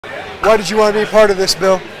Why did you want to be part of this,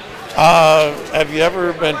 Bill? Have you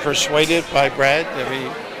ever been persuaded by Brad? I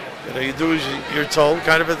mean, you do as you're told,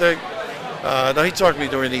 kind of a thing. No, he talked to me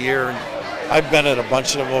during the year, and I've been at a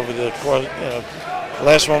bunch of them over the course. The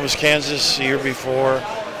last one was Kansas the year before.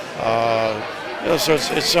 So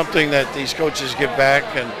it's something that these coaches give back,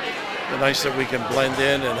 and it's nice that we can blend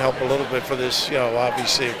in and help a little bit for this.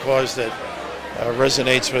 Obviously a cause that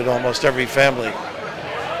resonates with almost every family.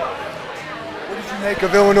 What did you make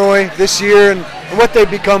of Illinois this year and what they've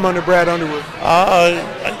become under Brad Underwood?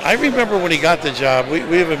 I remember when he got the job,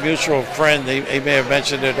 we have a mutual friend, he may have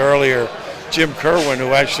mentioned it earlier, Jim Kerwin,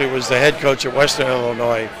 who actually was the head coach at Western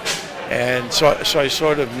Illinois. And so I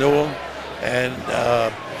sort of knew him. And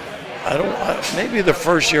maybe the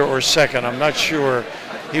first year or second, I'm not sure,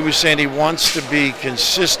 he was saying he wants to be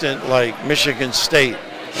consistent like Michigan State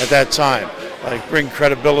at that time, like bring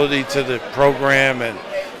credibility to the program and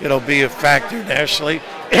be a factor nationally,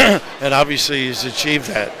 and obviously he's achieved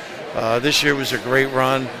that. This year was a great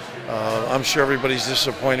run. I'm sure everybody's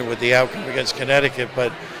disappointed with the outcome against Connecticut,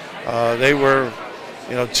 but they were,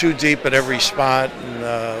 too deep at every spot, and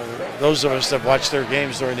those of us that watched their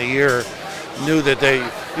games during the year knew that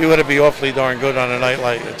you had to be awfully darn good on a night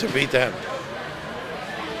like to beat them.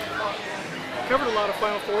 Covered a lot of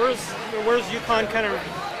Final Fours. Where's UConn kind of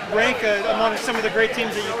rank among some of the great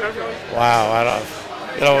teams that you covered? Wow, I don't.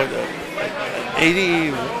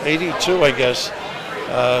 82, I guess.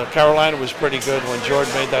 Carolina was pretty good when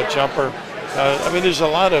Jordan made that jumper. There's a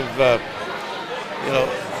lot of,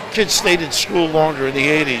 kids stayed in school longer in the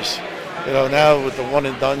 80s. Now with the one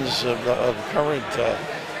and dones of current,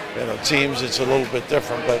 teams, it's a little bit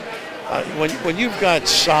different. But when you've got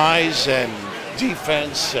size and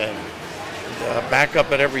defense and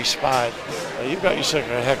backup at every spot, you've got yourself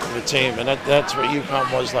a heck of a team, and that's what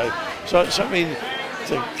UConn was like. So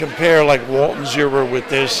to compare like Walton's era with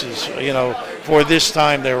this is, for this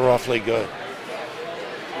time they were awfully good.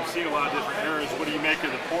 We've seen a lot of different eras. What do you make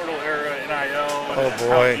of the portal era, NIL? Oh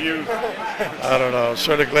boy, I don't know.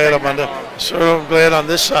 Sort of glad on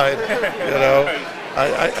this side.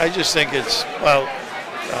 I just think it's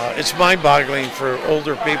it's mind-boggling for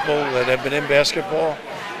older people that have been in basketball,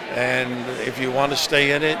 and if you want to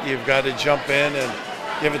stay in it, you've got to jump in and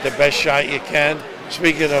give it the best shot you can.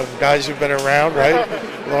 Speaking of guys who've been around, right,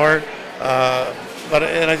 Lauren?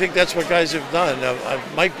 And I think that's what guys have done.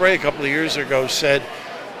 Mike Bray a couple of years ago said,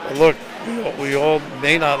 look, we all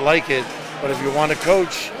may not like it, but if you want to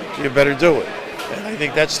coach, you better do it. And I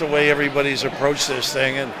think that's the way everybody's approached this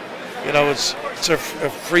thing. And, it's a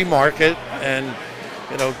free market, and,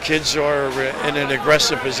 kids are in an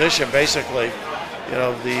aggressive position, basically.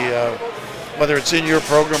 Whether it's in your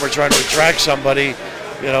program or trying to attract somebody,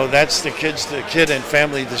 that's the kid and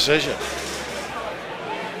family decision.